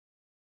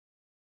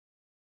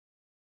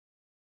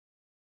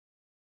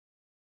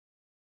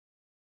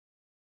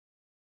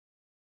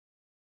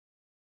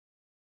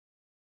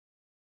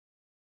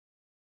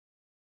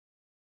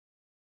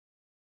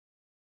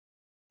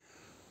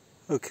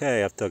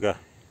Okay, I've dug a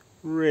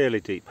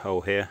really deep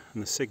hole here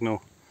and the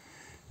signal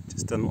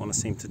just doesn't want to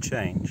seem to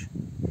change,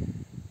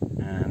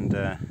 and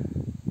I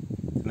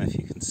don't know if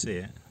you can see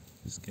it.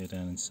 Just go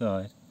down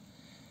inside,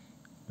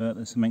 but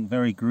there's something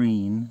very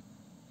green.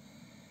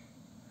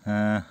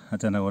 I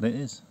don't know what it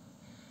is.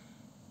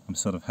 I'm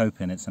sort of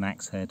hoping it's an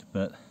Axehead,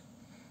 but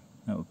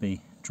that would be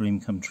a dream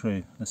come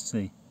true. Let's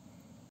see.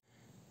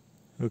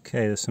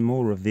 Okay, there's some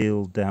more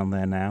revealed down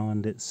there now,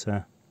 and it's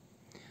I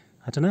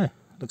don't know, it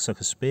looks like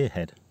a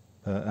spearhead,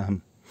 but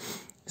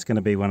it's going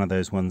to be one of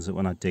those ones that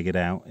when I dig it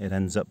out it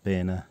ends up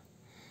being a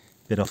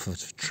bit off of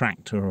a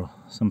tractor or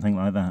something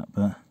like that.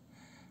 But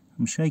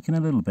I'm shaking a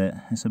little bit.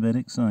 It's a bit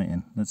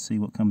exciting. Let's see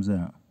what comes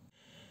out.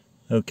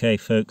 Okay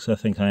folks, I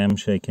think I am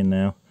shaking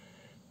now.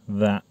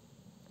 That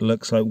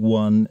looks like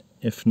one,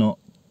 if not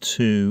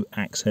two,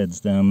 axe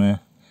heads down there.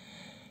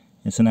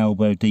 It's an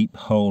elbow deep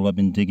hole. I've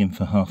been digging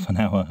for half an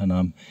hour and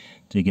I'm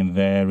digging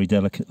very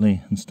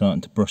delicately and starting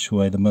to brush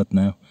away the mud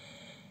now.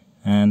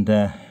 And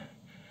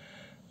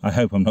I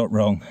hope I'm not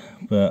wrong,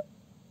 but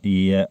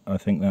yeah, I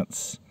think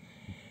that's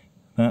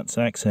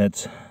axe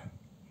heads.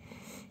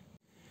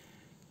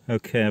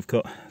 Okay, I've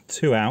got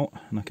two out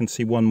and I can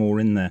see one more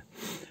in there.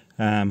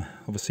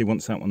 Obviously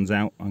once that one's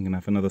out I'm going to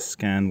have another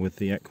scan with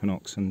the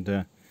Equinox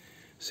and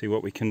see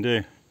what we can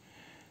do.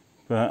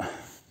 But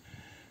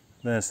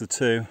there's the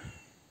two,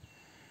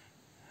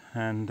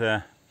 and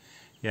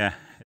yeah,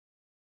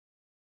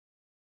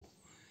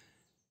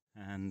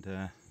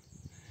 and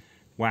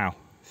wow,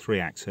 3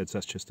 axe heads,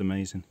 that's just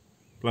amazing.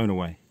 Blown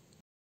away.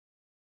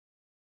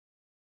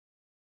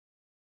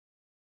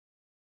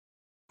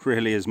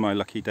 Really is my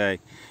lucky day.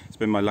 It's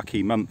been my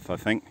lucky month, I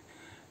think.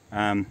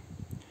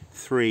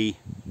 3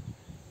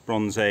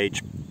 Bronze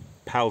Age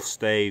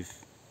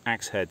Palstave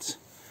axe heads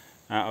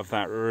out of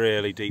that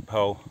really deep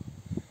hole.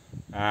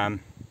 Yeah,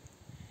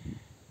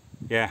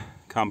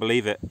 can't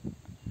believe it.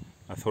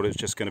 I thought it was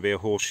just going to be a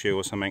horseshoe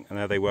or something, and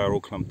there they were, all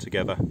clumped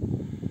together.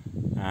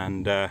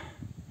 And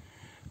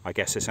I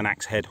guess it's an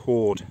Axehead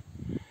Hoard.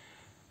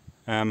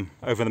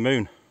 Over the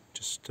moon.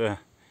 Just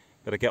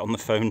better get on the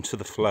phone to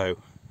the flow.